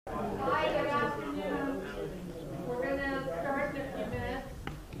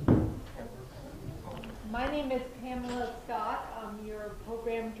My name is Pamela Scott. I'm your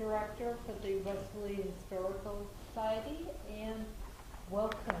program director for the Westerly Historical Society, and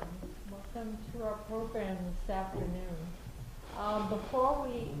welcome to our program this afternoon. Before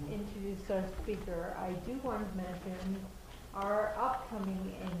we introduce our speaker, I do want to mention our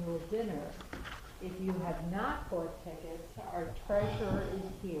upcoming annual dinner. If you have not bought tickets, our treasurer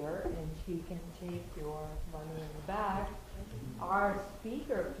is here and she can take your money in the bag. Our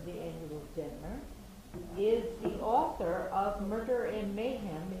speaker for the annual dinner is the author of Murder and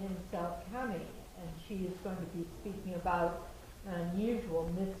Mayhem in South County, and she is going to be speaking about an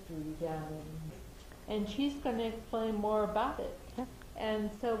unusual mystery down in, and she's going to explain more about it. Yeah. And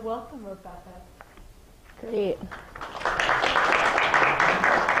so welcome, Rebecca. Great.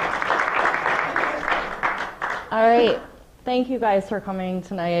 All right. Thank you guys for coming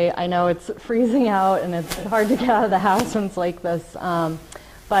tonight. I know it's freezing out and it's hard to get out of the house when it's like this.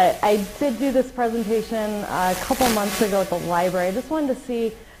 But I did do this presentation a couple months ago at the library. I just wanted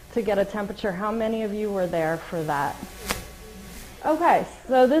to get a temperature. How many of you were there for that? Okay,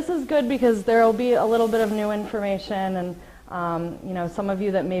 so this is good because there will be a little bit of new information, and some of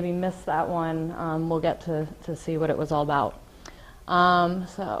you that maybe missed that one will get to see what it was all about.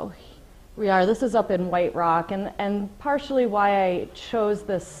 So this is up in White Rock, and partially why I chose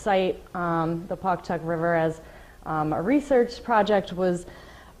this site, the Pawcatuck River, as a research project was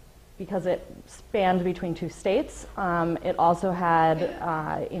because it spanned between two states. It also had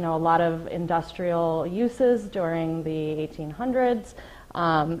a lot of industrial uses during the 1800s,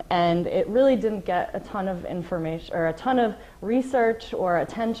 and it really didn't get a ton of information or a ton of research or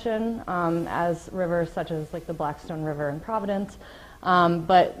attention as rivers such as like the Blackstone River in Providence.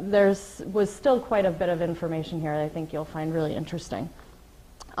 But was still quite a bit of information here that I think you'll find really interesting.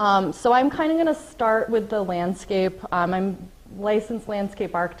 So I'm kind of going to start with the landscape. I'm licensed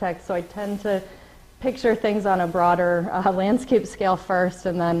landscape architect, so I tend to picture things on a broader landscape scale first,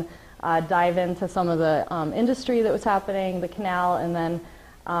 and then dive into some of the industry that was happening, the canal, and then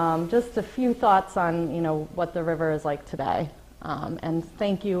just a few thoughts on what the river is like today. And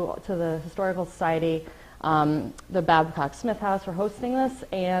thank you to the Historical Society, the Babcock Smith House for hosting this,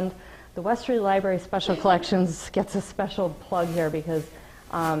 and the Westerly Library Special Collections gets a special plug here because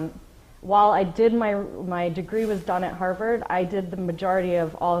while I did my degree was done at Harvard, I did the majority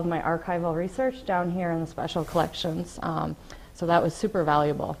of all of my archival research down here in the special collections. So that was super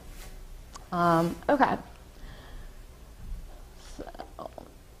valuable. Okay.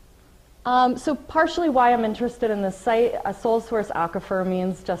 So partially why I'm interested in this site, a sole source aquifer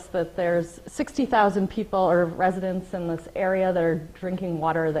means just that there's 60,000 people or residents in this area that are drinking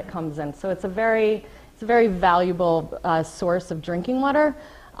water that comes in. So it's a very valuable source of drinking water.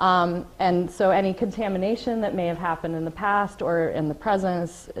 And so any contamination that may have happened in the past or in the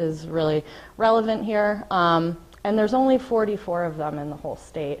present is really relevant here. And there's only 44 of them in the whole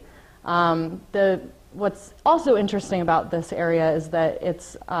state. What's also interesting about this area is that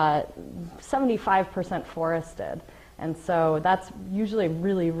it's 75% forested. And so that's usually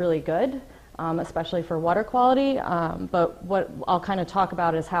really, really good, especially for water quality. But what I'll kind of talk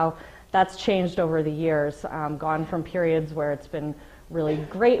about is how that's changed over the years, gone from periods where it's been really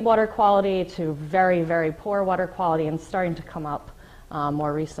great water quality to very, very poor water quality, and starting to come up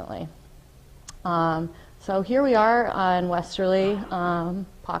more recently. So here we are in Westerly,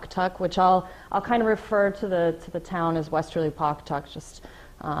 Pawcatuck, which I'll kind of refer to the town as Westerly Pawcatuck, just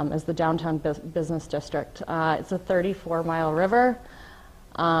as the downtown business district. It's a 34-mile river.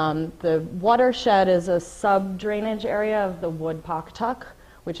 The watershed is a sub-drainage area of the Wood Pawcatuck,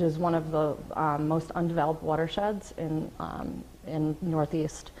 which is one of the most undeveloped watersheds in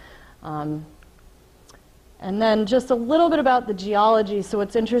Northeast. And then just a little bit about the geology. So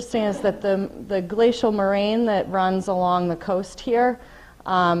what's interesting is that the glacial moraine that runs along the coast here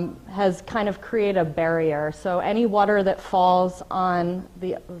has kind of created a barrier. So any water that falls on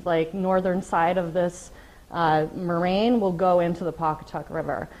the northern side of this moraine will go into the Pawcatuck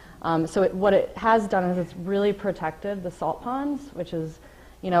River. So what it has done is it's really protected the salt ponds, which is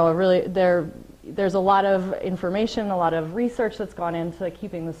there's a lot of information, a lot of research that's gone into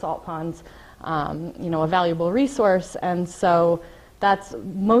keeping the salt ponds a valuable resource, and so that's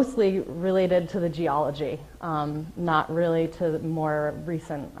mostly related to the geology, not really to the more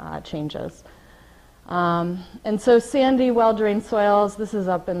recent changes. And so sandy, well-drained soils, this is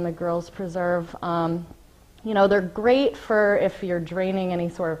up in the Girls Preserve. They're great for if you're draining any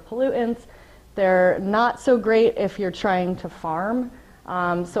sort of pollutants. They're not so great if you're trying to farm.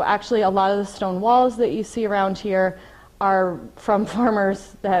 So actually a lot of the stone walls that you see around here are from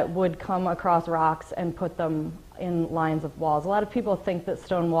farmers that would come across rocks and put them in lines of walls. A lot of people think that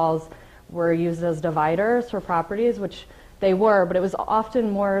stone walls were used as dividers for properties, which they were, but it was often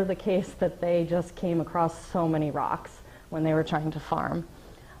more the case that they just came across so many rocks when they were trying to farm.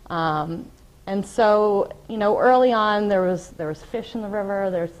 And so, you know, early on there was fish in the river.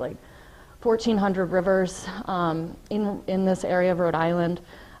 There's like 1,400 rivers in this area of Rhode Island.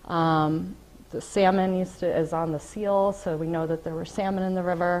 The salmon is on the seal, so we know that there were salmon in the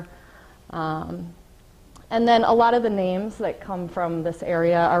river. And then a lot of the names that come from this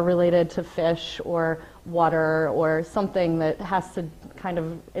area are related to fish or water or something that has to kind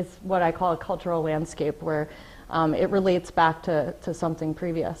of, it's what I call a cultural landscape, where it relates back to something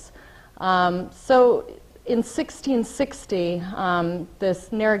previous. So in 1660,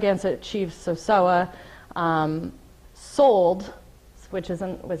 this Narragansett chief Sosoa sold, which is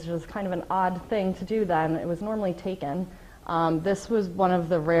kind of an odd thing to do then. It was normally taken. This was one of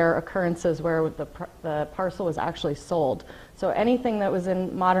the rare occurrences where the parcel was actually sold. So anything that was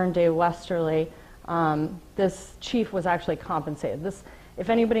in modern day Westerly, this chief was actually compensated. If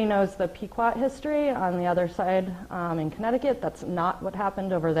anybody knows the Pequot history on the other side in Connecticut, that's not what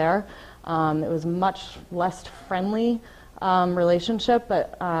happened over there. It was much less friendly relationship,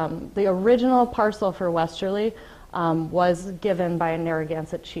 but the original parcel for Westerly was given by a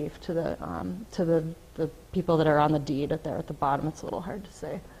Narragansett chief to the people that are on the deed there at the bottom. It's a little hard to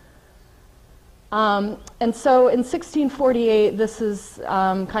say. And so in 1648, this is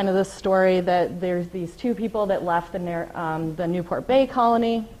kind of the story that there's these two people that left the Newport Bay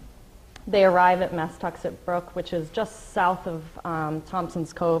colony. They arrive at Massachusetts Brook, which is just south of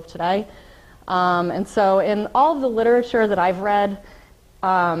Thompson's Cove today. And so in all of the literature that I've read,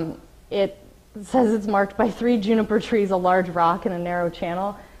 it says it's marked by 3 juniper trees, a large rock, and a narrow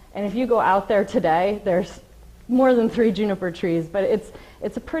channel. And if you go out there today, there's more than 3 juniper trees, but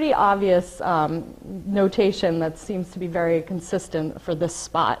it's a pretty obvious notation that seems to be very consistent for this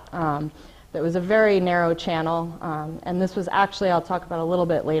spot. That was a very narrow channel, and this was actually, I'll talk about a little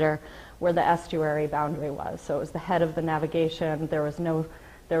bit later, where the estuary boundary was. So it was the head of the navigation. There was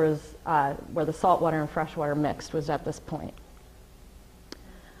where the saltwater and freshwater mixed was at this point.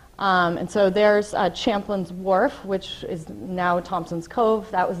 And so there's Champlin's Wharf, which is now Thompson's Cove.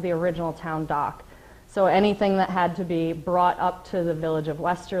 That was the original town dock. So anything that had to be brought up to the village of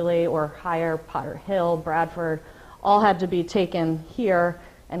Westerly or higher, Potter Hill, Bradford, all had to be taken here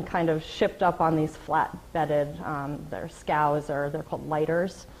and kind of shipped up on these flat-bedded, they're scows, or they're called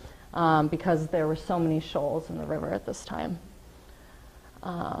lighters, because there were so many shoals in the river at this time.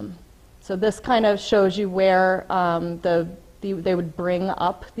 So this kind of shows you where they would bring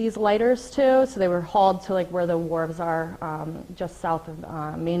up these lighters to. So they were hauled to like where the wharves are, just south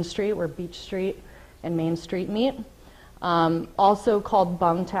of Main Street, where Beach Street and Main Street meet. Also called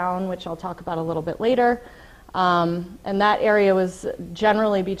Bungtown, which I'll talk about a little bit later. And that area was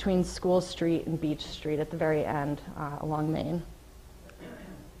generally between School Street and Beach Street at the very end along Main.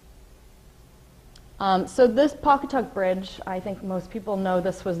 So this Pawcatuck Bridge, I think most people know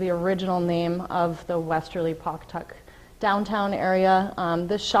this was the original name of the Westerly Pawcatuck downtown area.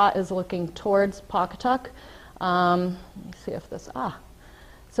 This shot is looking towards Pawcatuck. Let me see if this,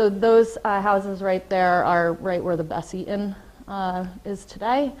 So those houses right there are right where the Bessie Inn is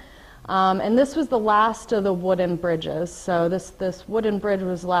today. And this was the last of the wooden bridges. So this wooden bridge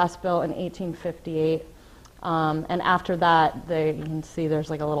was last built in 1858. And after that, you can see there's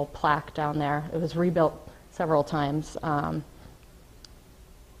like a little plaque down there. It was rebuilt several times.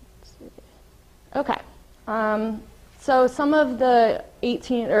 Okay. So some of the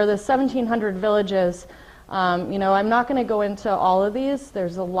 1700 villages, you know, I'm not going to go into all of these.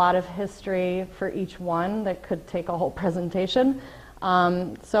 There's a lot of history for each one that could take a whole presentation.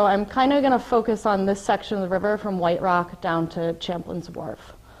 So I'm kind of going to focus on this section of the river from White Rock down to Champlin's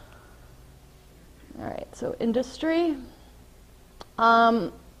Wharf. All right, so industry.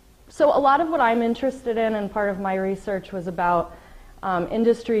 So a lot of what I'm interested in and part of my research was about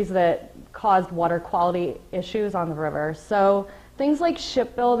industries that caused water quality issues on the river. So things like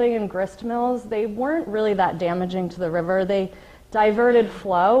shipbuilding and grist mills, they weren't really that damaging to the river. They diverted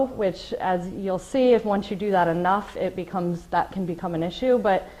flow, which, as you'll see, if once you do that enough, that can become an issue.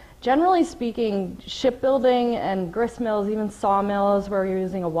 But generally speaking, shipbuilding and grist mills, even sawmills where you're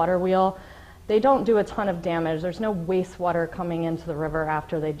using a water wheel, they don't do a ton of damage. There's no wastewater coming into the river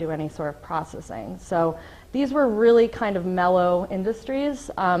after they do any sort of processing. So these were really kind of mellow industries,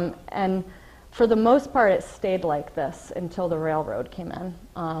 and for the most part, it stayed like this until the railroad came in.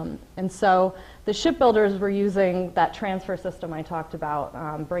 And so the shipbuilders were using that transfer system I talked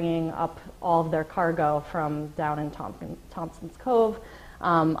about, bringing up all of their cargo from down in Thompson's Cove,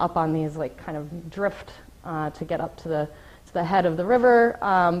 up on these like kind of drift to get up to It's the head of the river,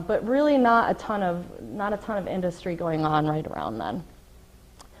 but really not a ton of industry going on right around then.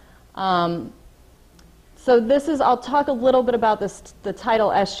 So this is, I'll talk a little bit about the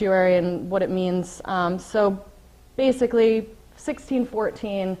tidal estuary and what it means. So basically,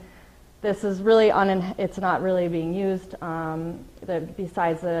 1614, this is really, it's not really being used,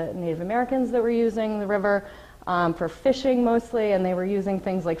 besides the Native Americans that were using the river for fishing mostly, and they were using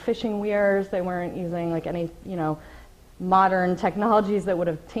things like fishing weirs. They weren't using like any, modern technologies that would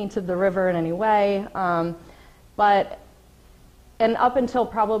have tainted the river in any way. And up until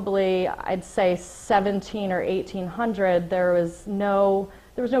probably, I'd say 17 or 1800, there was no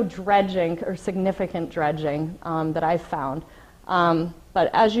dredging or significant dredging that I found. But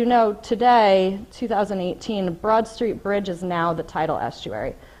as you know, today, 2018, Broad Street Bridge is now the tidal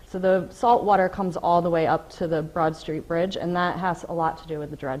estuary. So the salt water comes all the way up to the Broad Street Bridge, and that has a lot to do with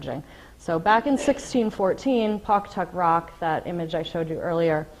the dredging. So back in 1614, Pawcatuck Rock, that image I showed you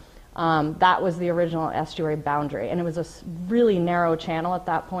earlier, that was the original estuary boundary, and it was a really narrow channel at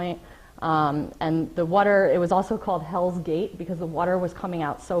that point. And the water, it was also called Hell's Gate because the water was coming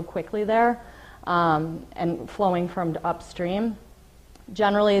out so quickly there and flowing from upstream.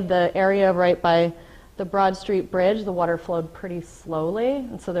 Generally, the area right by the Broad Street Bridge, the water flowed pretty slowly,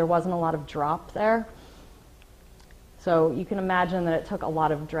 and so there wasn't a lot of drop there. So you can imagine that it took a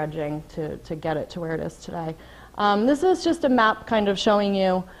lot of dredging to get it to where it is today. This is just a map kind of showing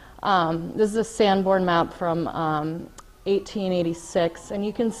you, this is a Sanborn map from 1886, and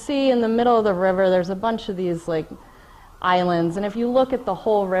you can see in the middle of the river there's a bunch of these like islands, and if you look at the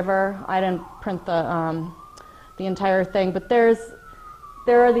whole river, I didn't print the entire thing, but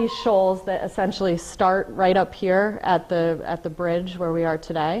there are these shoals that essentially start right up here at the bridge where we are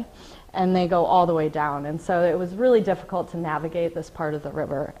today, and they go all the way down. And so it was really difficult to navigate this part of the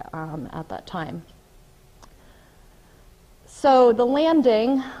river at that time. So the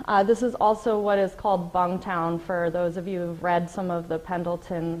landing, this is also what is called Bungtown for those of you who've read some of the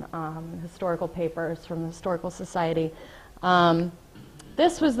Pendleton historical papers from the Historical Society.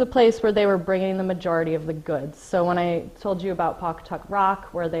 This was the place where they were bringing the majority of the goods. So when I told you about Pawcatuck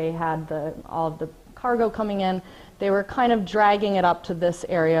Rock, where they had all of the cargo coming in, they were kind of dragging it up to this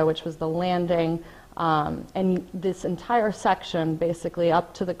area, which was the landing, and this entire section, basically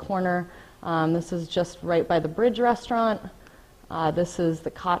up to the corner. This is just right by the Bridge Restaurant. This is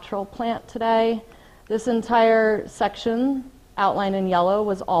the Cottrell plant today. This entire section, outlined in yellow,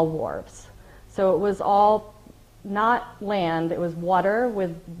 was all wharves. So it was all not land, it was water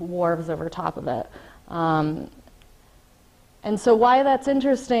with wharves over top of it. And so why that's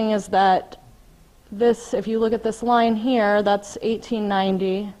interesting is that this, if you look at this line here, that's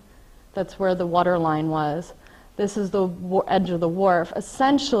 1890, that's where the water line was. This is the edge of the wharf.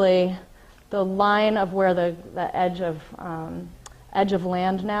 Essentially, the line of where the edge of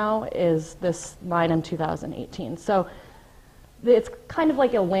land now is this line in 2018. So it's kind of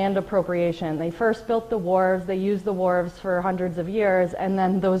like a land appropriation. They first built the wharves, they used the wharves for hundreds of years, and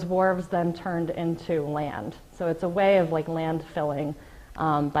then those wharves then turned into land. So it's a way of like land filling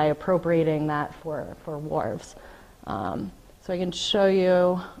by appropriating that for wharves. So I can show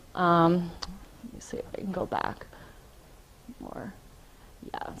you, let me see if I can go back more.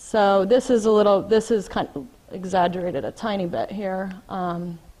 Yeah, so this is kind of exaggerated a tiny bit here.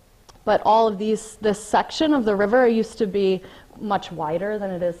 But all of this section of the river used to be much wider than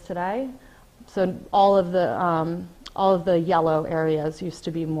it is today. So all of the yellow areas used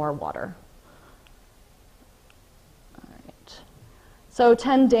to be more water. All right. So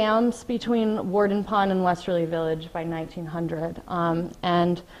 10 dams between Warden Pond and Westerly Village by 1900.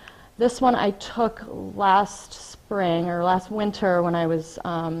 And this one I took last spring or last winter when I was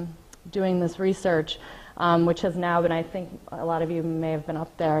doing this research. Which has now been, I think a lot of you may have been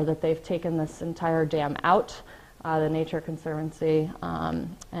up there, that they've taken this entire dam out, the Nature Conservancy,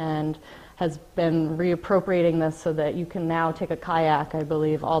 and has been reappropriating this so that you can now take a kayak, I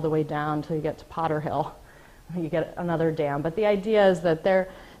believe, all the way down until you get to Potter Hill. You get another dam. But the idea is that there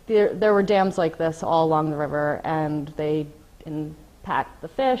were dams like this all along the river, and they impact the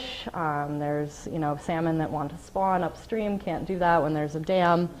fish. There's salmon that want to spawn upstream, can't do that when there's a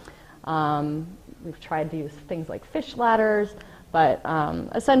dam. We've tried to use things like fish ladders, but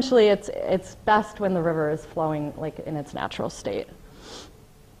essentially it's best when the river is flowing like in its natural state.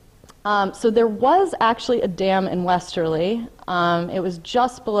 So there was actually a dam in Westerly. It was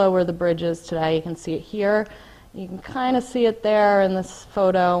just below where the bridge is today. You can see it here. You can kind of see it there in this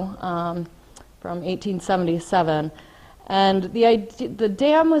photo from 1877. And the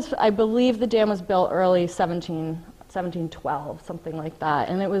dam was, I believe the dam was built early 17th 1712, something like that.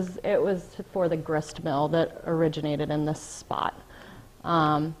 And it was for the grist mill that originated in this spot.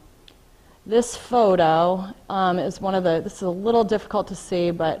 This photo is one of the, this is a little difficult to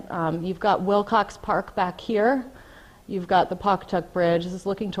see, but you've got Wilcox Park back here. You've got the Pawcatuck Bridge. This is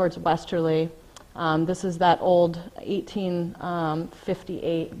looking towards Westerly. This is that old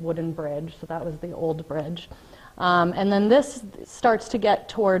 1858 wooden bridge, so that was the old bridge. And then this starts to get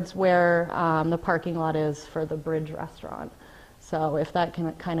towards where the parking lot is for the Bridge restaurant. So if that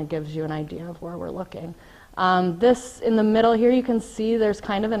kind of gives you an idea of where we're looking. This in the middle here, you can see there's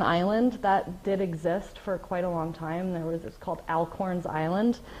kind of an island that did exist for quite a long time. It's called Alcorn's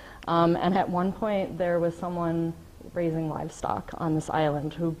Island. And at one point there was someone raising livestock on this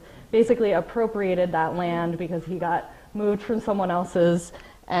island who basically appropriated that land because he got moved from someone else's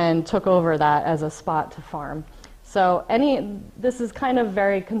and took over that as a spot to farm. So this is kind of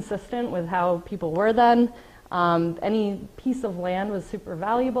very consistent with how people were then. Any piece of land was super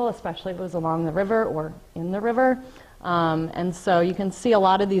valuable, especially if it was along the river or in the river. And so you can see a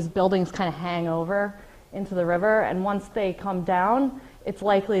lot of these buildings kind of hang over into the river, and once they come down, it's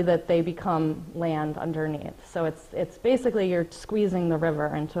likely that they become land underneath. So it's basically you're squeezing the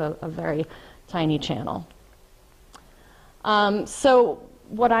river into a very tiny channel. So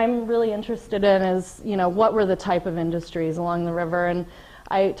what I'm really interested in is, what were the type of industries along the river? And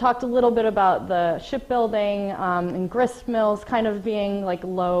I talked a little bit about the shipbuilding and grist mills kind of being like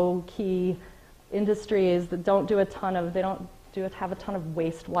low-key industries that don't have a ton of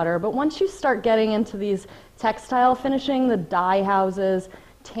wastewater. But once you start getting into these textile finishing, the dye houses,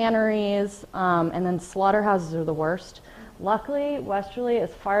 tanneries, and then slaughterhouses are the worst. Luckily, Westerly,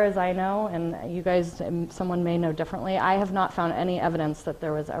 as far as I know, and you guys, someone may know differently, I have not found any evidence that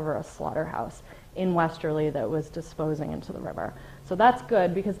there was ever a slaughterhouse in Westerly that was disposing into the river. So that's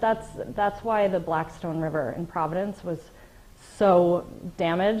good, because that's why the Blackstone River in Providence was so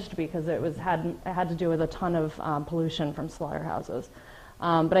damaged, because it had to do with a ton of pollution from slaughterhouses.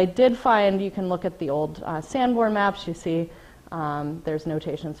 But I did find, you can look at the old Sanborn maps, you see there's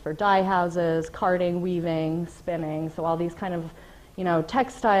notations for dye houses, carding, weaving, spinning, so all these kind of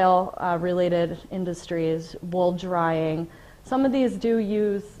textile related industries, wool drying. Some of these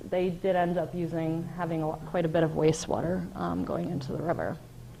they did end up having quite a bit of wastewater going into the river.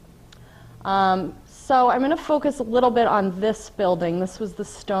 So I'm going to focus a little bit on this building. This was the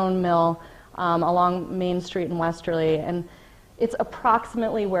stone mill along Main Street in Westerly, and it's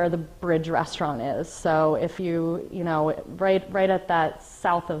approximately where the Bridge restaurant is. So if right at that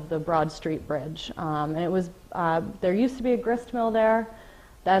south of the Broad Street Bridge. And it was, there used to be a grist mill there.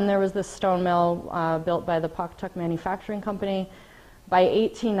 Then there was this stone mill built by the Pawcatuck Manufacturing Company. By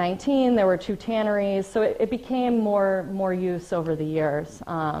 1819, there were 2 tanneries, so it became more use over the years.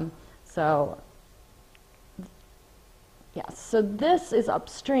 So this is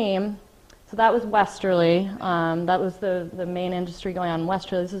upstream. So that was Westerly. That was the main industry going on in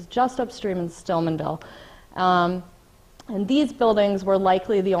Westerly. This is just upstream in Stillmanville. And these buildings were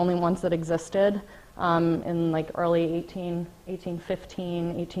likely the only ones that existed in like early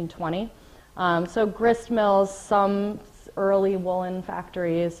 1815, 1820. So grist mills, some early woolen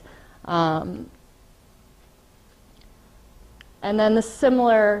factories, and then the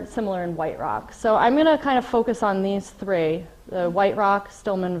similar in White Rock. So I'm going to kind of focus on these 3, the White Rock,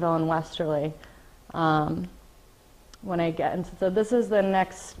 Stillmanville, and Westerly, when I get into. So this is the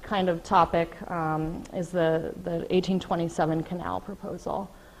next kind of topic, is the 1827 canal proposal.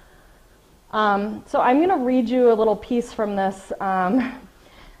 So I'm going to read you a little piece from this.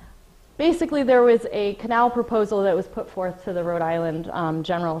 Basically, there was a canal proposal that was put forth to the Rhode Island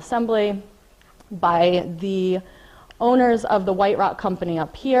General Assembly by the owners of the White Rock Company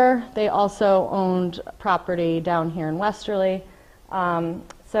up here. They also owned property down here in Westerly.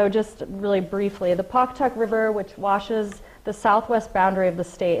 So just really briefly, the Pawcatuck River, which washes the southwest boundary of the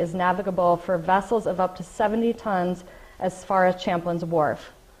state, is navigable for vessels of up to 70 tons as far as Champlin's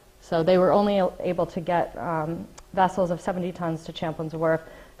Wharf. So they were only able to get vessels of 70 tons to Champlin's Wharf,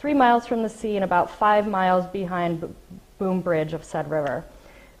 3 miles from the sea and about 5 miles behind Boom Bridge of said river.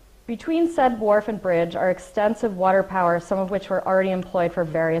 Between said wharf and bridge are extensive water power, some of which were already employed for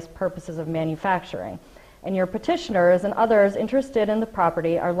various purposes of manufacturing. And your petitioners and others interested in the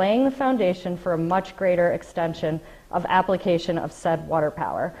property are laying the foundation for a much greater extension of application of said water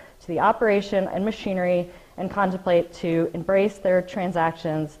power to the operation and machinery, and contemplate to embrace their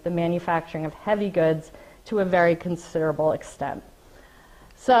transactions the manufacturing of heavy goods to a very considerable extent.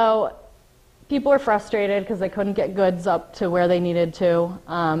 So people were frustrated because they couldn't get goods up to where they needed to,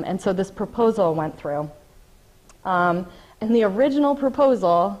 and so this proposal went through. And the original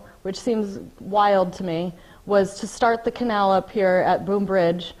proposal, which seems wild to me, was to start the canal up here at Boom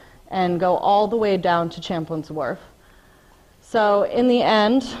Bridge and go all the way down to Champlin's Wharf. So in the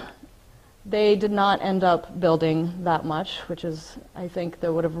end, they did not end up building that much, which is, I think,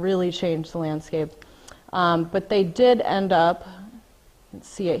 that would have really changed the landscape. But they did end up, you can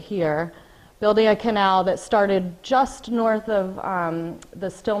see it here, building a canal that started just north of the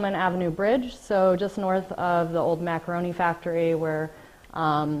Stillman Avenue Bridge, so just north of the old macaroni factory where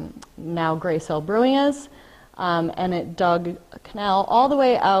now Gray Cell Brewing is. And it dug a canal all the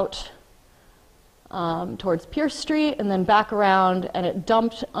way out towards Pierce Street and then back around, and it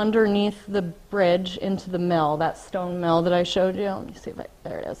dumped underneath the bridge into the mill, that stone mill that I showed you. Let me see if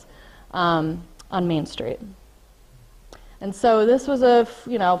there it is, on Main Street. And so this was a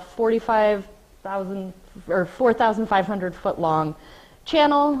 45,000 or 4,500 foot long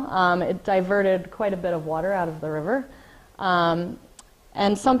channel. It diverted quite a bit of water out of the river, and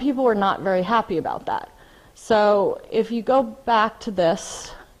some people were not very happy about that. So if you go back to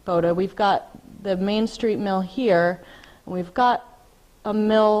this photo, we've got the Main Street mill here, and we've got a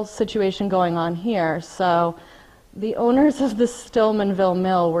mill situation going on here. So the owners of the Stillmanville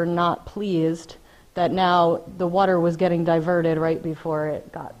mill were not pleased that now the water was getting diverted right before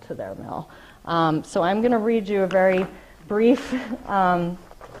it got to their mill. So I'm going to read you a very brief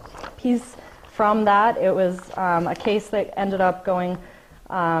piece from that. It was a case that ended up going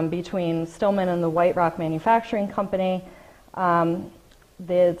between Stillman and the White Rock Manufacturing Company. To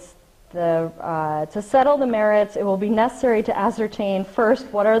settle the merits, it will be necessary to ascertain first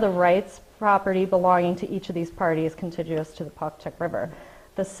what are the rights property belonging to each of these parties contiguous to the Pawcatuck River.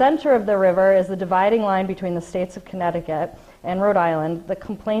 The center of the river is the dividing line between the states of Connecticut and Rhode Island, the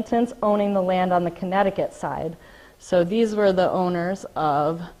complainants owning the land on the Connecticut side. So these were the owners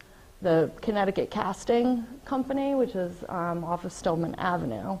of the Connecticut Casting Company, which is off of Stillman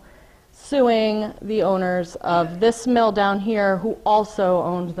Avenue, suing the owners of this mill down here who also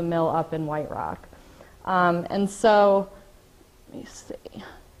owned the mill up in White Rock. And so, let me see.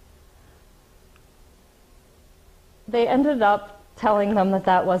 They ended up telling them that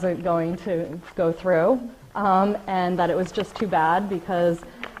that wasn't going to go through, and that it was just too bad because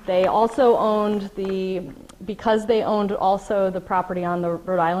they also owned because they owned also the property on the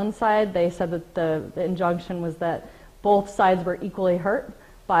Rhode Island side. They said that the injunction was that both sides were equally hurt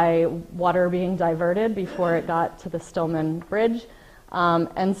by water being diverted before it got to the Stillman Bridge,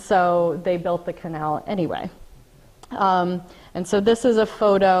 and so they built the canal anyway. And so this is a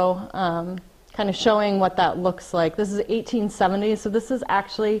photo kind of showing what that looks like. This is 1870, so this is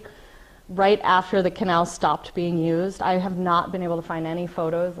actually right after the canal stopped being used. I have not been able to find any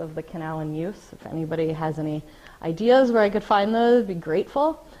photos of the canal in use. If anybody has any ideas where I could find those, I'd be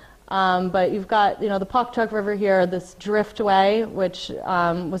grateful. But you've got, the Pawcatuck River here, this driftway, which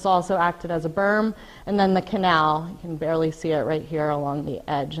was also acted as a berm, and then the canal. You can barely see it right here along the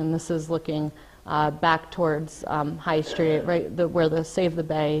edge, and this is looking back towards High Street, right where the Save the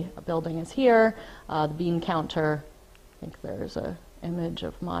Bay building is here. The bean counter, I think there's a image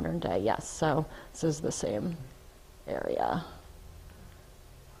of modern day. Yes, so this is the same area.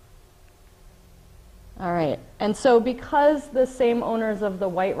 All right, and so because the same owners of the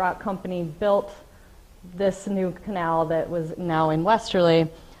White Rock Company built this new canal that was now in Westerly,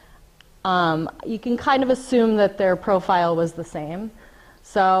 you can kind of assume that their profile was the same.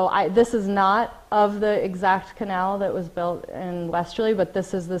 So this is not of the exact canal that was built in Westerly, but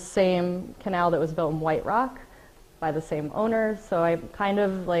this is the same canal that was built in White Rock by the same owners. So I'm kind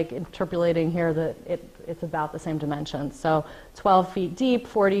of like interpolating here that it's about the same dimensions. So 12 feet deep,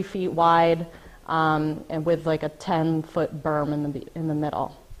 40 feet wide, and with like a 10-foot berm in the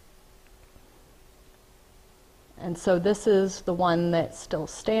middle. And so this is the one that still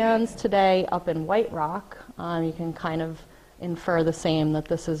stands today up in White Rock. You can kind of infer the same, that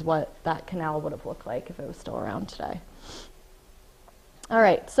this is what that canal would have looked like if it was still around today. All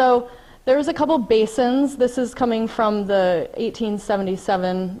right, so there's a couple basins. This is coming from the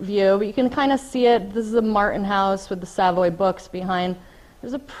 1877 view, but you can kind of see it. This is the Martin House with the Savoy books behind.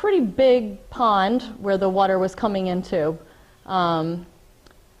 There's a pretty big pond where the water was coming into.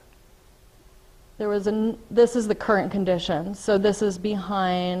 This is the current condition. So this is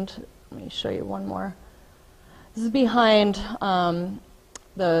behind, let me show you one more. This is behind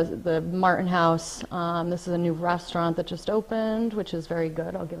the Martin House. This is a new restaurant that just opened, which is very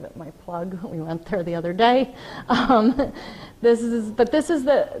good. I'll give it my plug. We went there the other day. This is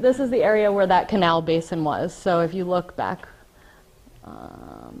the area where that canal basin was. So if you look back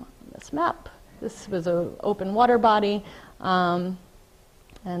on this map, this was an open water body, and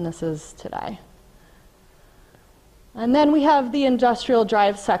this is today. And then we have the industrial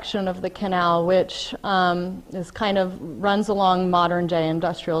drive section of the canal, which is kind of runs along modern day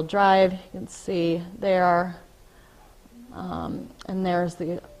industrial drive. You can see there, and there's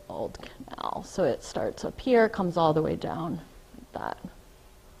the old canal. So it starts up here, comes all the way down like that.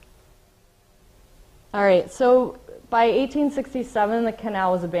 All right, so by 1867, the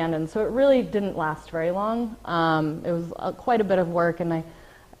canal was abandoned, so it really didn't last very long. It was quite a bit of work, and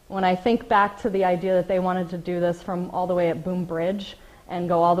when I think back to the idea that they wanted to do this from all the way at Boom Bridge and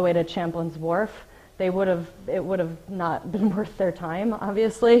go all the way to Champlin's Wharf, it would have not been worth their time,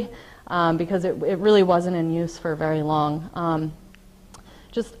 obviously, because it really wasn't in use for very long.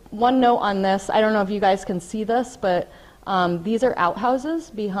 Just one note on this, I don't know if you guys can see this, but these are outhouses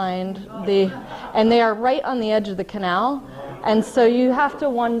behind and they are right on the edge of the canal. And so you have to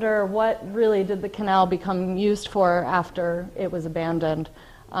wonder, what really did the canal become used for after it was abandoned?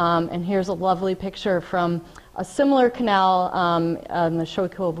 And here's a lovely picture from a similar canal on the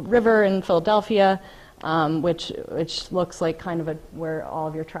Pawcatuck River in Philadelphia, which looks like kind of where all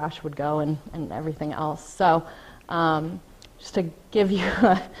of your trash would go and everything else. So just to give you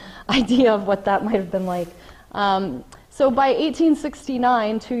an idea of what that might have been like. So by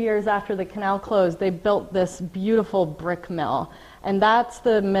 1869, 2 years after the canal closed, they built this beautiful brick mill. And that's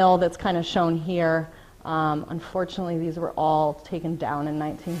the mill that's kind of shown here. Unfortunately, these were all taken down in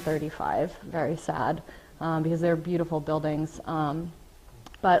 1935. Very sad, because they're beautiful buildings.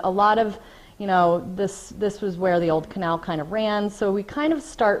 But a lot of, this was where the old canal kind of ran. So we kind of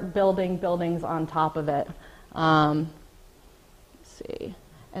start building buildings on top of it. Let's see.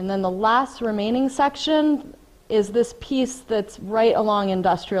 And then the last remaining section is this piece that's right along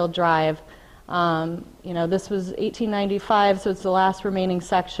Industrial Drive. This was 1895, so it's the last remaining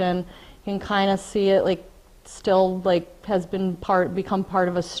section. You can kind of see it still has become part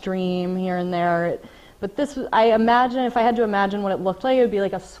of a stream here and there. But this, I imagine, if I had to imagine what it looked like, it would be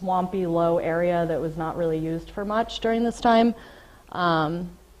like a swampy, low area that was not really used for much during this time.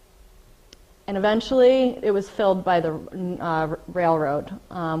 And eventually, it was filled by the railroad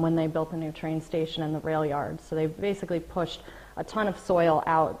when they built the new train station and the rail yard. So they basically pushed a ton of soil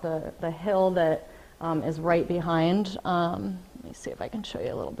out the hill that is right behind. Let me see if I can show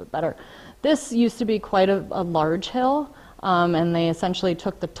you a little bit better. This used to be quite a large hill, and they essentially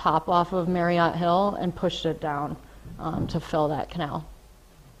took the top off of Marriott Hill and pushed it down to fill that canal.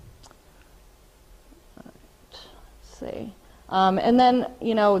 Let's see. And then,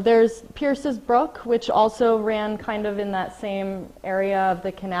 there's Pierce's Brook, which also ran kind of in that same area of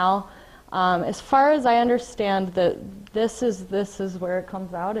the canal. As far as I understand, this is where it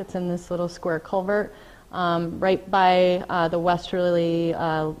comes out. It's in this little square culvert right by the Westerly,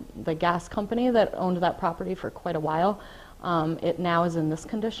 the gas company that owned that property for quite a while. It now is in this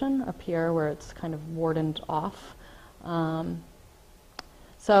condition up here where it's kind of wardened off.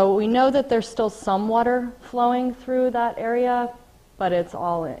 So we know that there's still some water flowing through that area, but it's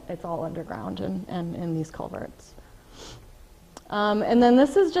all underground and in these culverts. And then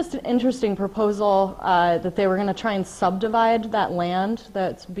this is just an interesting proposal that they were going to try and subdivide that land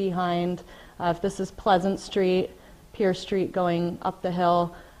that's behind. If this is Pleasant Street, Pierce Street going up the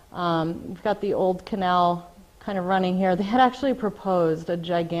hill, we've got the old canal kind of running here. They had actually proposed a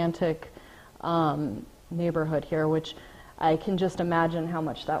gigantic neighborhood here, which I can just imagine how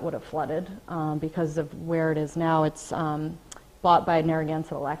much that would have flooded because of where it is now. It's bought by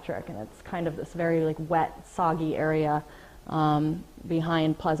Narragansett Electric, and it's kind of this very wet, soggy area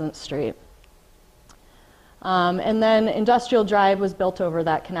behind Pleasant Street. And then Industrial Drive was built over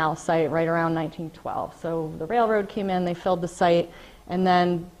that canal site right around 1912. So the railroad came in, they filled the site, and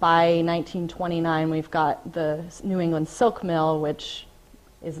then by 1929 we've got the New England Silk Mill, which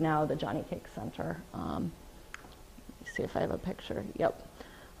is now the Johnny Cake Center. See if I have a picture. Yep.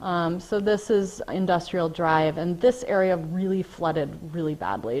 So this is Industrial Drive, and this area really flooded really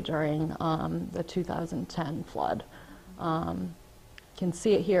badly during the 2010 flood. You can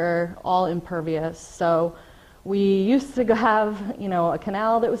see it here, all impervious. So we used to have, a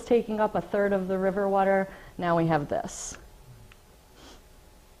canal that was taking up a third of the river water. Now we have this.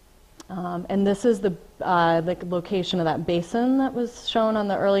 And this is the location of that basin that was shown on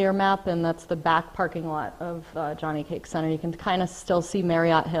the earlier map, and that's the back parking lot of Johnny Cake Center. You can kind of still see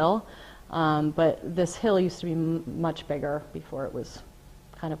Marriott Hill, but this hill used to be much bigger before it was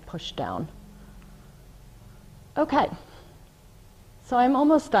kind of pushed down. Okay, so I'm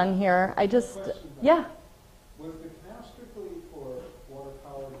almost done here. Yeah? Was the canal strictly for water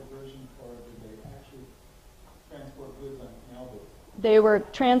power diversion, or did they actually transport goods on canal boats? They were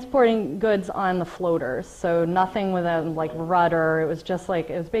transporting goods on the floaters, so nothing with a rudder. It was just it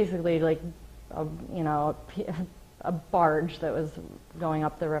was basically a a barge that was going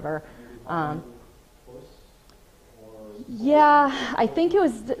up the river. Yeah, I think it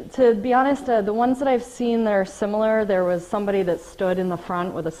was, to be honest, the ones that I've seen that are similar, there was somebody that stood in the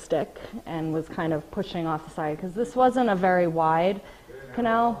front with a stick and was kind of pushing off the side, because this wasn't a very wide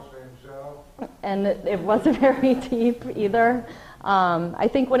canal, and it wasn't very deep either. I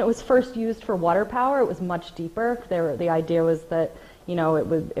think when it was first used for water power, it was much deeper. The idea was that, you know,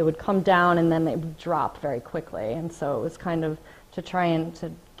 it would come down and then it would drop very quickly, and so it was kind of to try and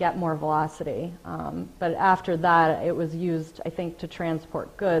to get more velocity. But after that, it was used, I think, to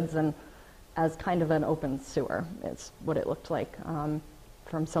transport goods and as kind of an open sewer. It's what it looked like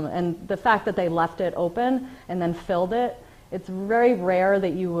from some. And the fact that they left it open and then filled it, it's very rare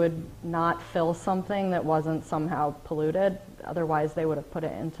that you would not fill something that wasn't somehow polluted. Otherwise, they would have put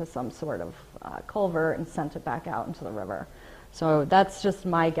it into some sort of culvert and sent it back out into the river. So that's just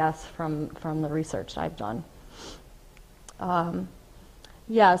my guess from the research I've done.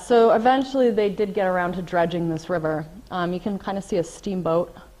 Yeah, so eventually they did get around to dredging this river. You can kind of see a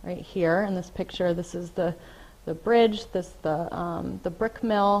steamboat right here in this picture. This is the bridge, the brick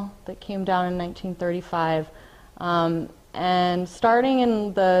mill that came down in 1935. And starting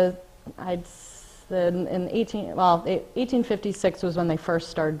in 1856 was when they first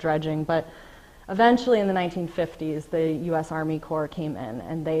started dredging, but eventually in the 1950s, the U.S. Army Corps came in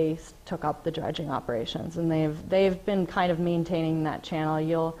and they took up the dredging operations, and they've been kind of maintaining that channel.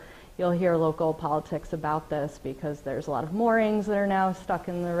 You'll hear local politics about this because there's a lot of moorings that are now stuck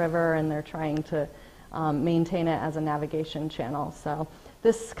in the river, and they're trying to maintain it as a navigation channel. So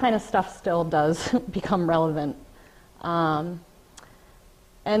this kind of stuff still does become relevant.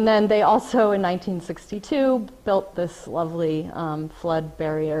 And then they also, in 1962, built this lovely flood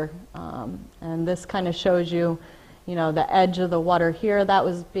barrier. And this kind of shows you, you know, the edge of the water here. That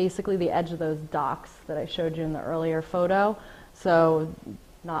was basically the edge of those docks that I showed you in the earlier photo. So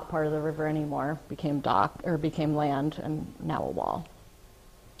not part of the river anymore, became land, and now a wall.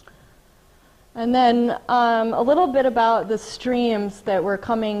 And then a little bit about the streams that were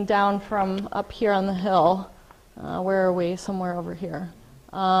coming down from up here on the hill. Where are we? Somewhere over here.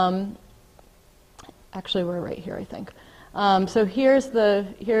 Actually, we're right here, I think. So here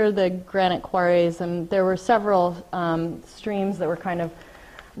are the granite quarries, and there were several streams that were kind of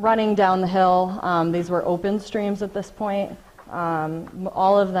running down the hill. These were open streams at this point.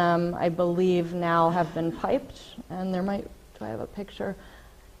 All of them, I believe, now have been piped, and do I have a picture?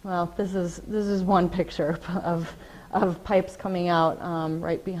 Well, this is one picture of pipes coming out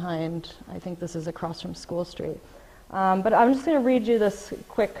right behind. I think this is across from School Street. But I'm just going to read you this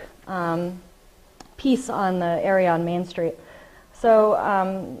quick piece on the area on Main Street. So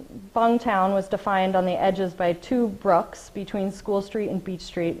Bungtown was defined on the edges by two brooks between School Street and Beach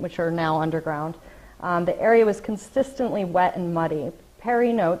Street, which are now underground. The area was consistently wet and muddy.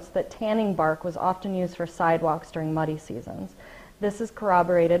 Perry notes that tanning bark was often used for sidewalks during muddy seasons. This is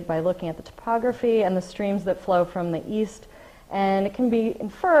corroborated by looking at the topography and the streams that flow from the east, and it can be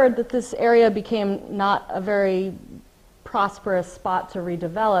inferred that this area became not a very prosperous spot to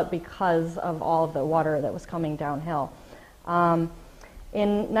redevelop because of all of the water that was coming downhill. In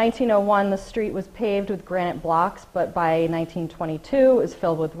 1901, the street was paved with granite blocks, but by 1922, it was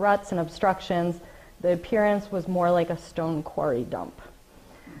filled with ruts and obstructions. The appearance was more like a stone quarry dump.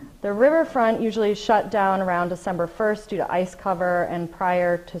 The riverfront usually shut down around December 1st due to ice cover, and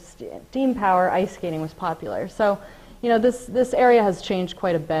prior to steam power, ice skating was popular. So, you know, this area has changed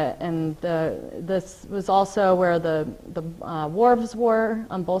quite a bit, and this was also where the wharves were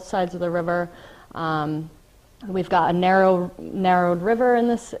on both sides of the river. We've got a narrowed river in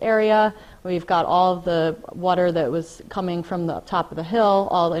this area. We've got all of the water that was coming from the top of the hill,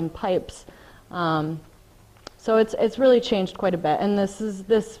 all in pipes. So it's really changed quite a bit. And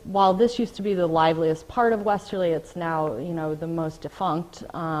while this used to be the liveliest part of Westerly, it's now, you know, the most defunct.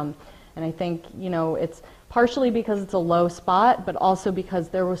 And I think, you know, it's partially because it's a low spot, but also because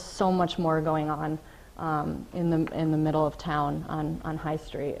there was so much more going on in the middle of town on High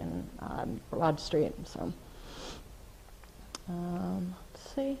Street and Broad Street. So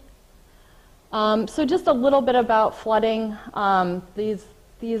let's see. So just a little bit about flooding. These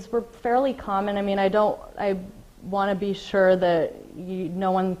were fairly common. I mean, I want to be sure that no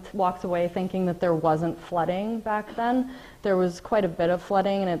one walks away thinking that there wasn't flooding back then. There was quite a bit of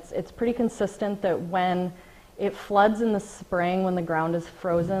flooding, and it's pretty consistent that when it floods in the spring, when the ground is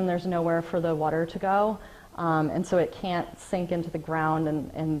frozen, there's nowhere for the water to go, and so it can't sink into the ground,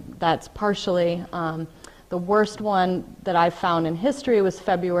 and that's partially. The worst one that I found in history was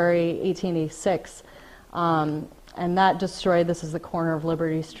February 1886. And that destroyed, this is the corner of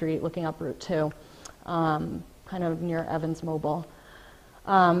Liberty Street looking up Route 2, kind of near Evans Mobile.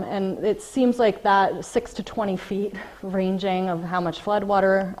 And it seems like that 6 to 20 feet ranging of how much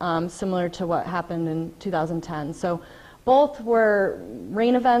floodwater, similar to what happened in 2010. So both were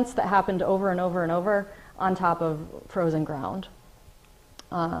rain events that happened over and over and over on top of frozen ground.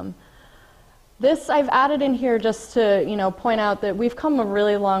 This I've added in here just to point out that we've come a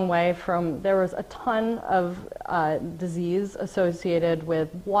really long way from, there was a ton of disease associated with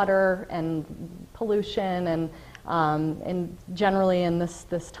water and pollution and generally in this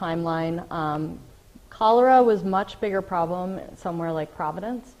timeline. Cholera was much bigger problem somewhere like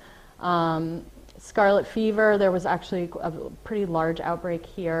Providence. Scarlet fever, there was actually a pretty large outbreak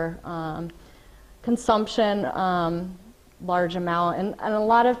here. Consumption, large amount, and a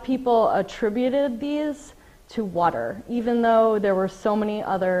lot of people attributed these to water, even though there were so many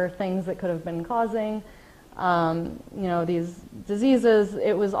other things that could have been causing these diseases.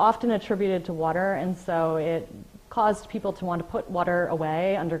 It was often attributed to water, and so it caused people to want to put water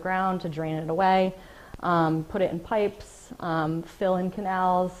away underground, to drain it away, put it in pipes, fill in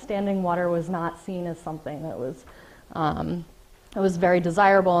canals. Standing water was not seen as something that was it was very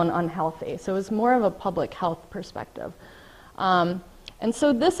desirable and unhealthy. So it was more of a public health perspective. And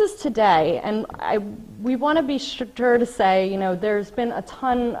so this is today, and we want to be sure to say, there's been a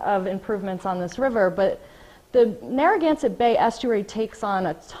ton of improvements on this river, but the Narragansett Bay estuary takes on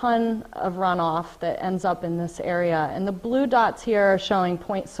a ton of runoff that ends up in this area. And the blue dots here are showing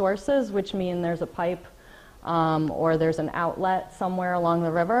point sources, which mean there's a pipe or there's an outlet somewhere along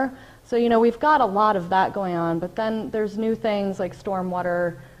the river. So, we've got a lot of that going on, but then there's new things like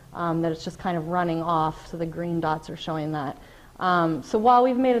stormwater that it's just kind of running off, so the green dots are showing that. So while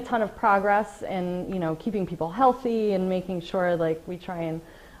we've made a ton of progress in, keeping people healthy and making sure like we try and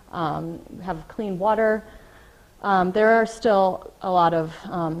have clean water, there are still a lot of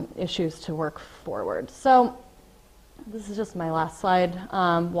issues to work forward. So this is just my last slide.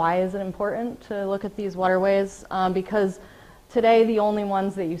 Why is it important to look at these waterways? Because today the only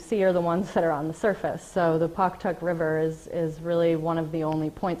ones that you see are the ones that are on the surface. So the Pawcatuck River is really one of the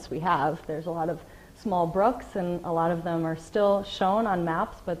only points we have. There's a lot of small brooks, and a lot of them are still shown on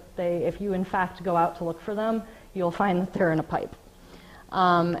maps, but if you in fact go out to look for them, you'll find that they're in a pipe.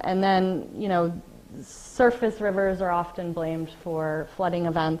 And then, surface rivers are often blamed for flooding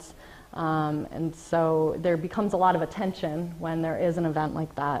events, and so there becomes a lot of attention when there is an event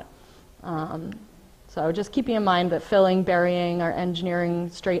like that. So just keeping in mind that filling, burying, or engineering,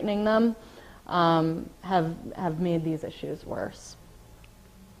 straightening them have made these issues worse.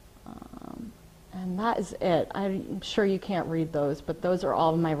 And that is it. I'm sure you can't read those, but those are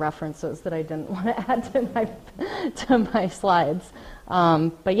all of my references that I didn't want to add to my slides.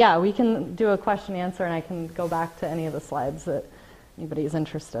 But yeah, we can do a question and answer, and I can go back to any of the slides that anybody is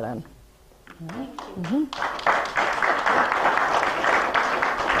interested in. All right.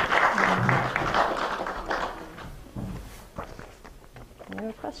 Any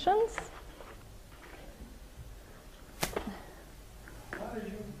other questions? How did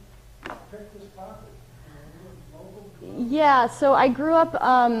you pick this topic? Yeah, so I grew up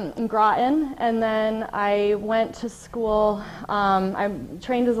in Groton, and then I went to school. I'm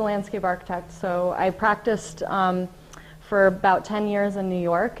trained as a landscape architect, so I practiced for about 10 years in New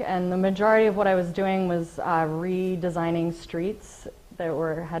York, and the majority of what I was doing was redesigning streets that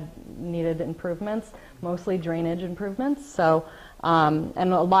had needed improvements, mostly drainage improvements. So,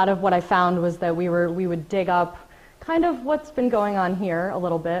 and a lot of what I found was that we would dig up kind of what's been going on here a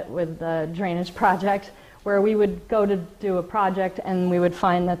little bit with the drainage project, where we would go to do a project and we would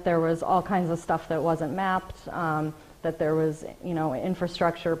find that there was all kinds of stuff that wasn't mapped, that there was,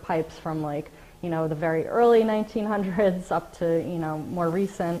 infrastructure pipes from like, the very early 1900s up to, more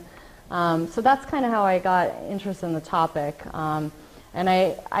recent. So that's kind of how I got interested in the topic. And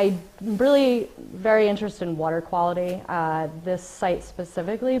I'm really very interested in water quality, this site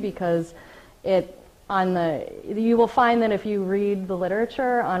specifically, because you will find that if you read the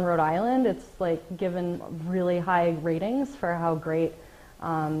literature on Rhode Island, it's like given really high ratings for how great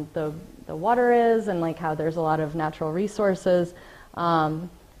the water is, and like how there's a lot of natural resources.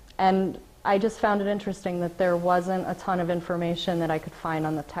 And I just found it interesting that there wasn't a ton of information that I could find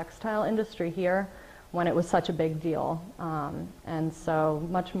on the textile industry here when it was such a big deal. And so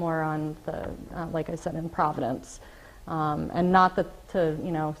much more on like I said, in Providence. And not to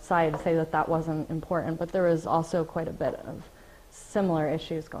say that wasn't important, but there was also quite a bit of similar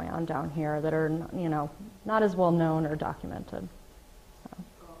issues going on down here that are, not as well known or documented. So.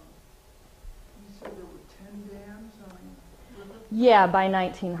 You said there were 10 dams on the river? Yeah, by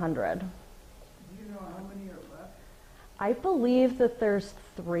 1900. Do you know how many are left? I believe that there's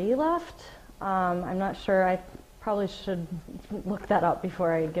 3 left. I'm not sure. probably should look that up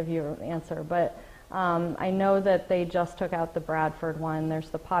before I give you an answer, but I know that they just took out the Bradford one. There's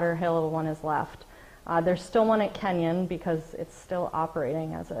the Potter Hill one is left. There's still one at Kenyon because it's still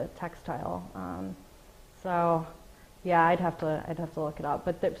operating as a textile. So, yeah, I'd have to look it up,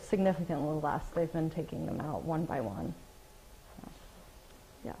 but they're significantly less. They've been taking them out one by one. So,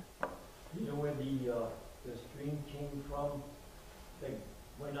 yeah. You know where the stream came from? They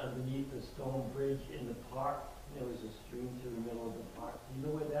went underneath the stone bridge in the park. There was a stream through the middle of the park. Do you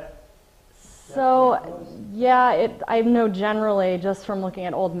know where that? So, yeah, I know generally just from looking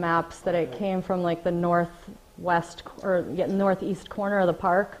at old maps that it came from like the northwest or northeast corner of the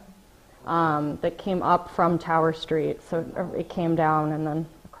park that came up from Tower Street. So it came down and then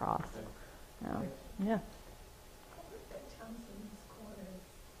across. Yeah. Yeah. Thompson's Corners.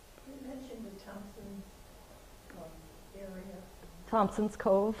 You mentioned the Thompson's area. Thompson's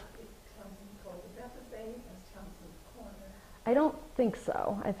Cove. Thompson's Cove. Is that the same as Thompson's Corner? I don't think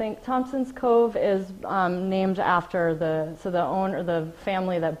so. I think Thompson's Cove is named after the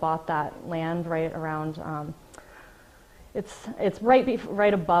family that bought that land right around. It's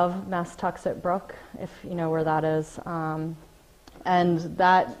right above Massachusetts Brook, if you know where that is, and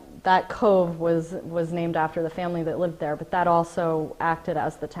that cove was named after the family that lived there. But that also acted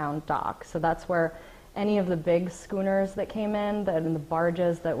as the town dock. So that's where any of the big schooners that came in, and the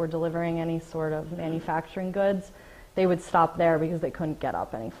barges that were delivering any sort of manufacturing goods, they would stop there because they couldn't get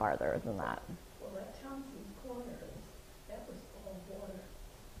up any farther than that. Well, at Thompson's Corners, that was all water.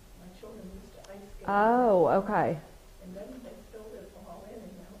 My children used to ice skate. Oh, okay. And then they filled it all in,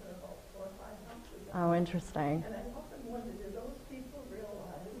 and now they're about 4 or 5 houses. Oh, interesting. And I often wonder, do those people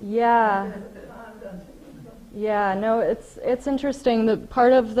realize Yeah. there's a pond underneath them? Yeah, no, it's interesting. The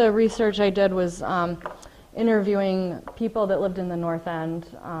part of the research I did was interviewing people that lived in the North End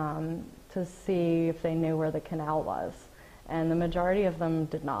to see if they knew where the canal was. And the majority of them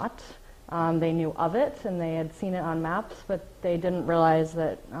did not. They knew of it and they had seen it on maps, but they didn't realize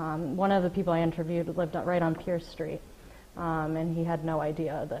that one of the people I interviewed lived right on Pierce Street. And he had no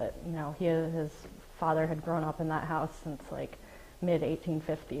idea that, his father had grown up in that house since like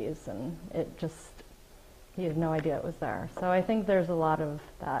mid-1850s, and he had no idea it was there. So I think there's a lot of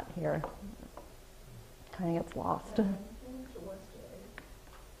that here. Kind of gets lost. When I moved to Westerly,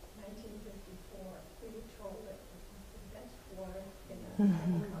 1954, we were told that it was the best water in the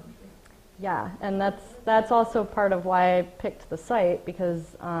whole country. Yeah, and that's also part of why I picked the site,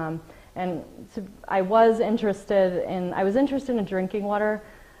 because I was interested in drinking water,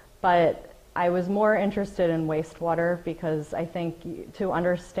 but I was more interested in wastewater, because I think to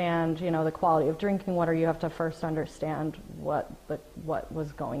understand, the quality of drinking water, you have to first understand what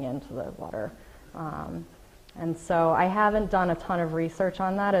was going into the water. And so I haven't done a ton of research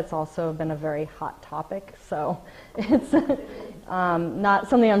on that. It's also been a very hot topic, so it's not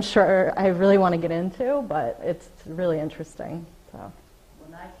something I'm sure I really want to get into, but it's really interesting. So.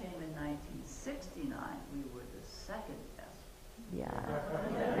 When I came in 1969, we were the second best. Yeah.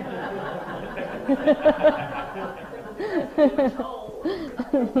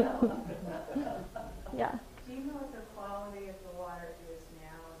 Yeah. Do you know what the quality of the water is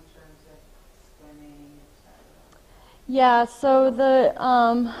now in terms of swimming, etc.? Yeah, so let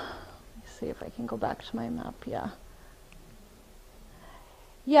me see if I can go back to my map, yeah.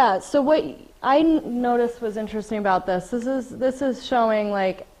 Yeah, so what I noticed was interesting about this is showing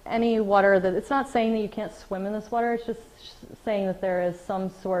like any water that, it's not saying that you can't swim in this water, it's just saying that there is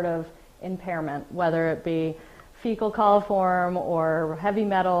some sort of impairment, whether it be fecal coliform or heavy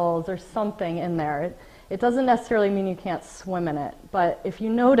metals or something in there. It doesn't necessarily mean you can't swim in it, but if you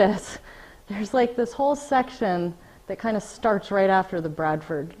notice, there's like this whole section that kind of starts right after the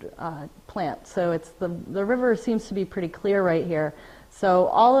Bradford plant. So the river seems to be pretty clear right here.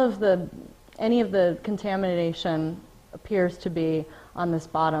 So any of the contamination appears to be on this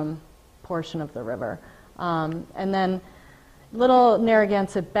bottom portion of the river. And then Little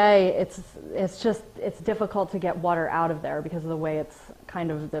Narragansett Bay, it's difficult to get water out of there because of the way it's kind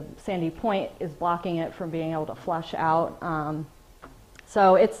of, the sandy point is blocking it from being able to flush out.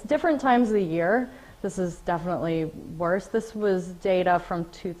 So it's different times of the year. This is definitely worse. This was data from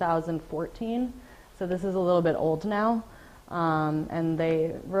 2014, so this is a little bit old now. And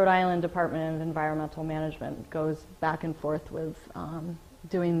the Rhode Island Department of Environmental Management goes back and forth with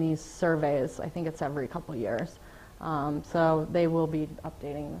doing these surveys. I think it's every couple years. So they will be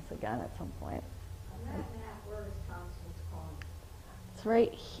updating this again at some point. On that map, where is Thompson's Cove? It's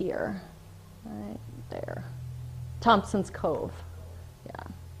right here, right there. Thompson's Cove, yeah.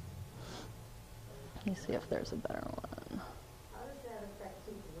 Let me see if there's a better one. How does that affect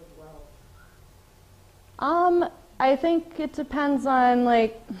people with wells? I think it depends on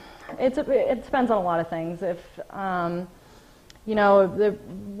like, it depends on a lot of things. If, you know, the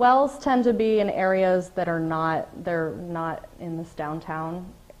wells tend to be in areas that are they're not in this downtown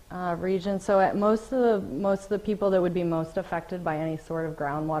region. So most of the people that would be most affected by any sort of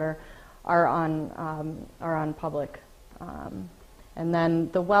groundwater are on public. And then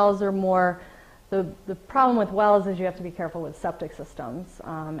the wells are more, the problem with wells is you have to be careful with septic systems.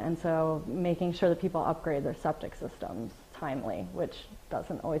 And so making sure that people upgrade their septic systems timely, which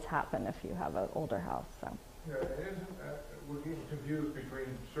doesn't always happen if you have an older house. So. Yeah, isn't we're getting confused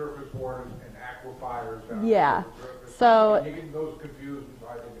between surface waters and aquifers. Yeah. So you get those confused and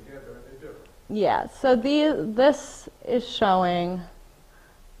tied together, and they're different. Yeah. So this is showing.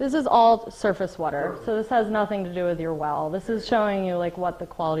 This is all surface water. So this has nothing to do with your well. This is showing you like what the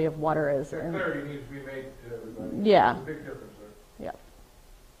quality of water is. That clarity needs to be made to everybody. Yeah. There's a big difference there. Yeah.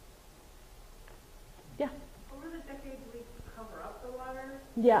 Yeah. Over the decades, we cover up the water.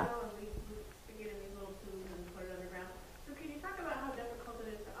 Yeah. You know, and we stick it in these little tubes and put it underground. So can you talk about how difficult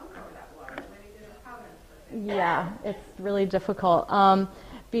it is to uncover that water when you did a Providence? Yeah, it's really difficult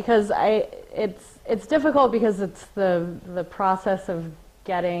because it's difficult because it's the process of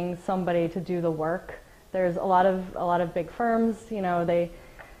getting somebody to do the work. There's a lot of big firms, you know, they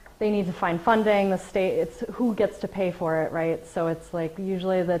need to find funding. The state, it's who gets to pay for it, right? So it's like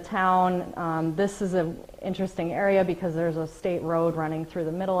usually the town. This is an interesting area because there's a state road running through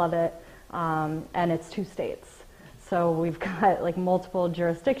the middle of it, and it's 2 states. So we've got like multiple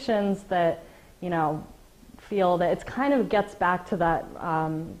jurisdictions that, you know, feel that it's kind of gets back to that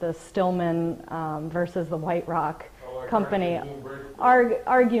the Stillman versus the White Rock company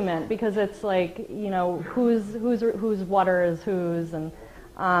argument, because it's like, you know, whose water is whose, and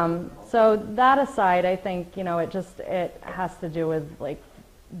so that aside, I think, you know, it has to do with like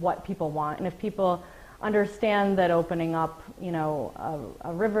what people want, and if people understand that opening up, you know,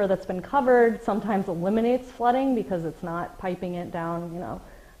 a river that's been covered sometimes eliminates flooding because it's not piping it down, you know,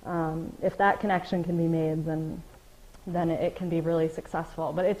 if that connection can be made, then it can be really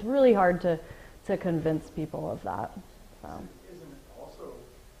successful. But it's really hard to convince people of that. So. Isn't it also,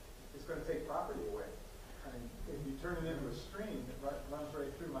 it's going to take property away? I mean, if you turn it into a stream, it runs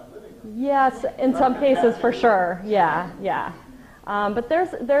right through my living room. Yes, in some cases for sure. Yeah, yeah. But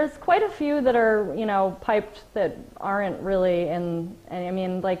there's quite a few that are, you know, piped that aren't really in. I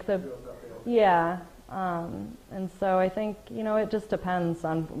mean, like yeah. And so I think, you know, it just depends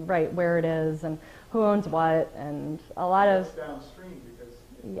on where it is and who owns what, and a lot of. It's downstream because.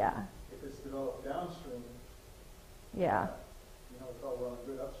 Yeah. If it's developed downstream. Yeah. You know, it's all well and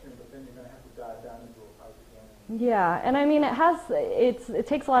good upstream, but then you're going to have to dive down into a pipe again. Yeah, and I mean, it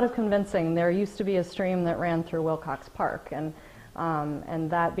takes a lot of convincing. There used to be a stream that ran through Wilcox Park, and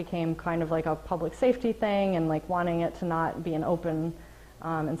that became kind of like a public safety thing, and like wanting it to not be an open,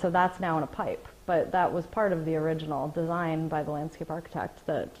 and so that's now in a pipe. But that was part of the original design by the landscape architect,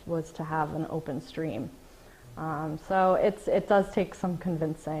 that was to have an open stream. So it does take some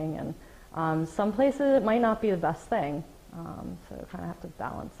convincing, and some places it might not be the best thing, so you kind of have to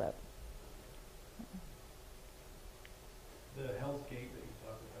balance it. The Hell's Gate that you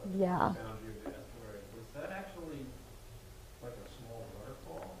talked about, Yeah. the boundary of the estuary, was that actually like a small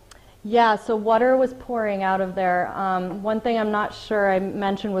waterfall? Yeah, so water was pouring out of there. One thing I'm not sure I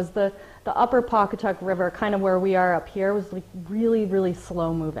mentioned was the upper Pawcatuck River, kind of where we are up here, was like really, really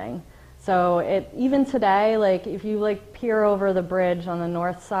slow moving. So even today, like if you like peer over the bridge on the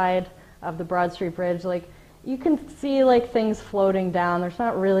north side of the Broad Street Bridge, like you can see like things floating down. There's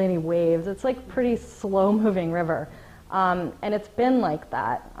not really any waves. It's like pretty slow moving river. And it's been like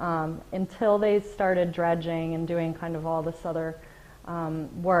that until they started dredging and doing kind of all this other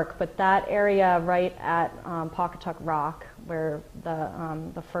work. But that area right at Pawcatuck Rock, where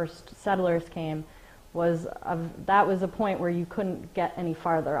the first settlers came, that was a point where you couldn't get any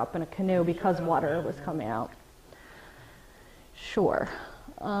farther up in a canoe because water was coming out. Sure.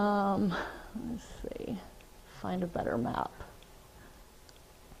 Let's see. Find a better map.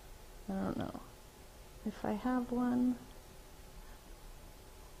 I don't know if I have one.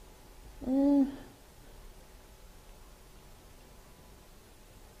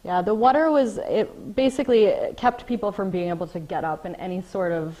 Yeah, the water basically kept people from being able to get up in any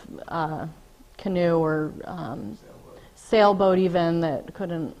sort of canoe or sailboat even that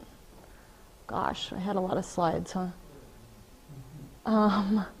couldn't. Gosh, I had a lot of slides, huh?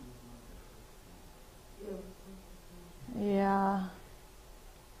 Yeah.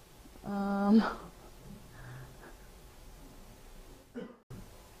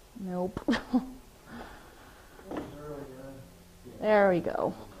 Nope. There we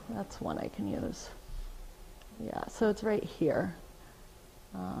go. That's one I can use. Yeah, so it's right here.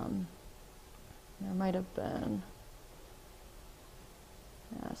 There might have been,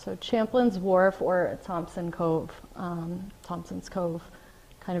 yeah, so Champlin's Wharf or Thompson's Cove, kind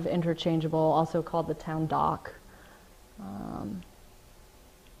of interchangeable, also called the town dock.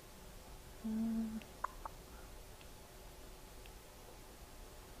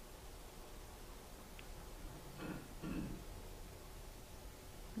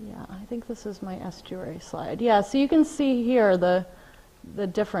 Yeah, I think this is my estuary slide. Yeah, so you can see here the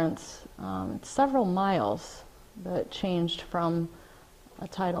difference. It's several miles that changed from a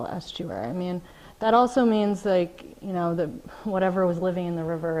tidal estuary. I mean, that also means, like, you know, that whatever was living in the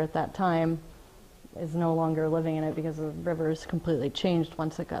river at that time is no longer living in it because the river is completely changed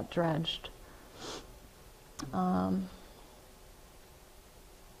once it got dredged.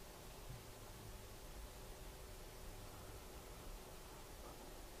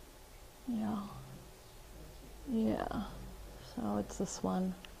 Yeah. Yeah. So it's this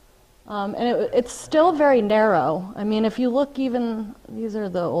one. And it's still very narrow. I mean, if you look even, these are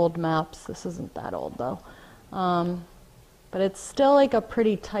the old maps. This isn't that old, though. But it's still like a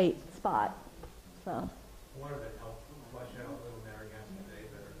pretty tight spot. So. I wonder if it helped flush out a little Narragansett Bay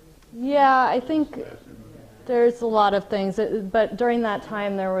better. Yeah, I think there's a lot of things. But during that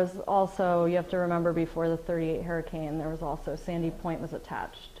time, there was also, you have to remember, before the 38 hurricane, there was also Sandy Point was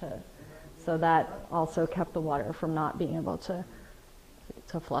attached to, so that also kept the water from not being able to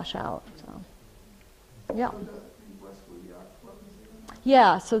flush out. So, yeah.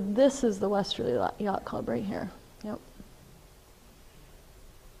 Yeah, so this is the Westerly Yacht Club right here. Yep.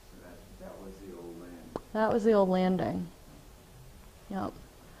 That was the old land. That was the old landing. Yep.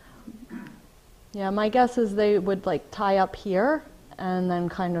 Yeah, my guess is they would like tie up here and then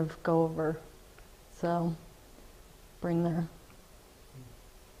kind of go over. So, bring their.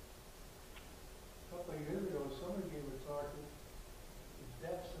 A couple of years ago, somebody gave a talk that the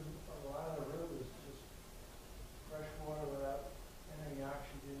depths in a lot of the rivers just fresh water without any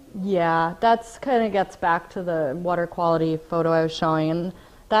oxygen. Yeah, that's kind of gets back to the water quality photo I was showing, and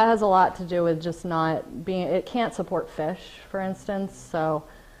that has a lot to do with just not being, it can't support fish, for instance, so,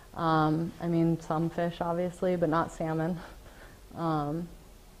 I mean, some fish, obviously, but not salmon.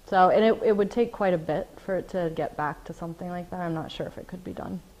 So, and it would take quite a bit for it to get back to something like that. I'm not sure if it could be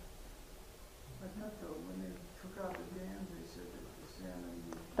done. But not though, when they took out the dams, they said that the salmon.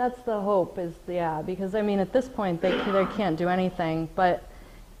 That's the hope, is, yeah, because, I mean, at this point, they can't do anything, but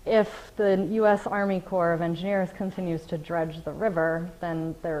if the U.S. Army Corps of Engineers continues to dredge the river,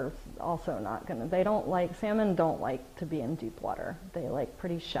 then they're also not going to, they don't like, salmon don't like to be in deep water. They like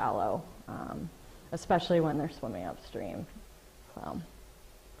pretty shallow, especially when they're swimming upstream. So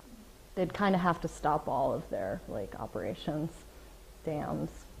they'd kind of have to stop all of their like operations, dams,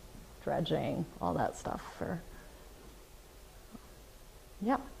 dredging, all that stuff for,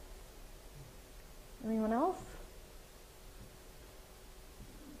 yeah. Anyone else?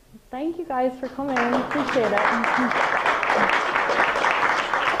 Thank you guys for coming. Appreciate it.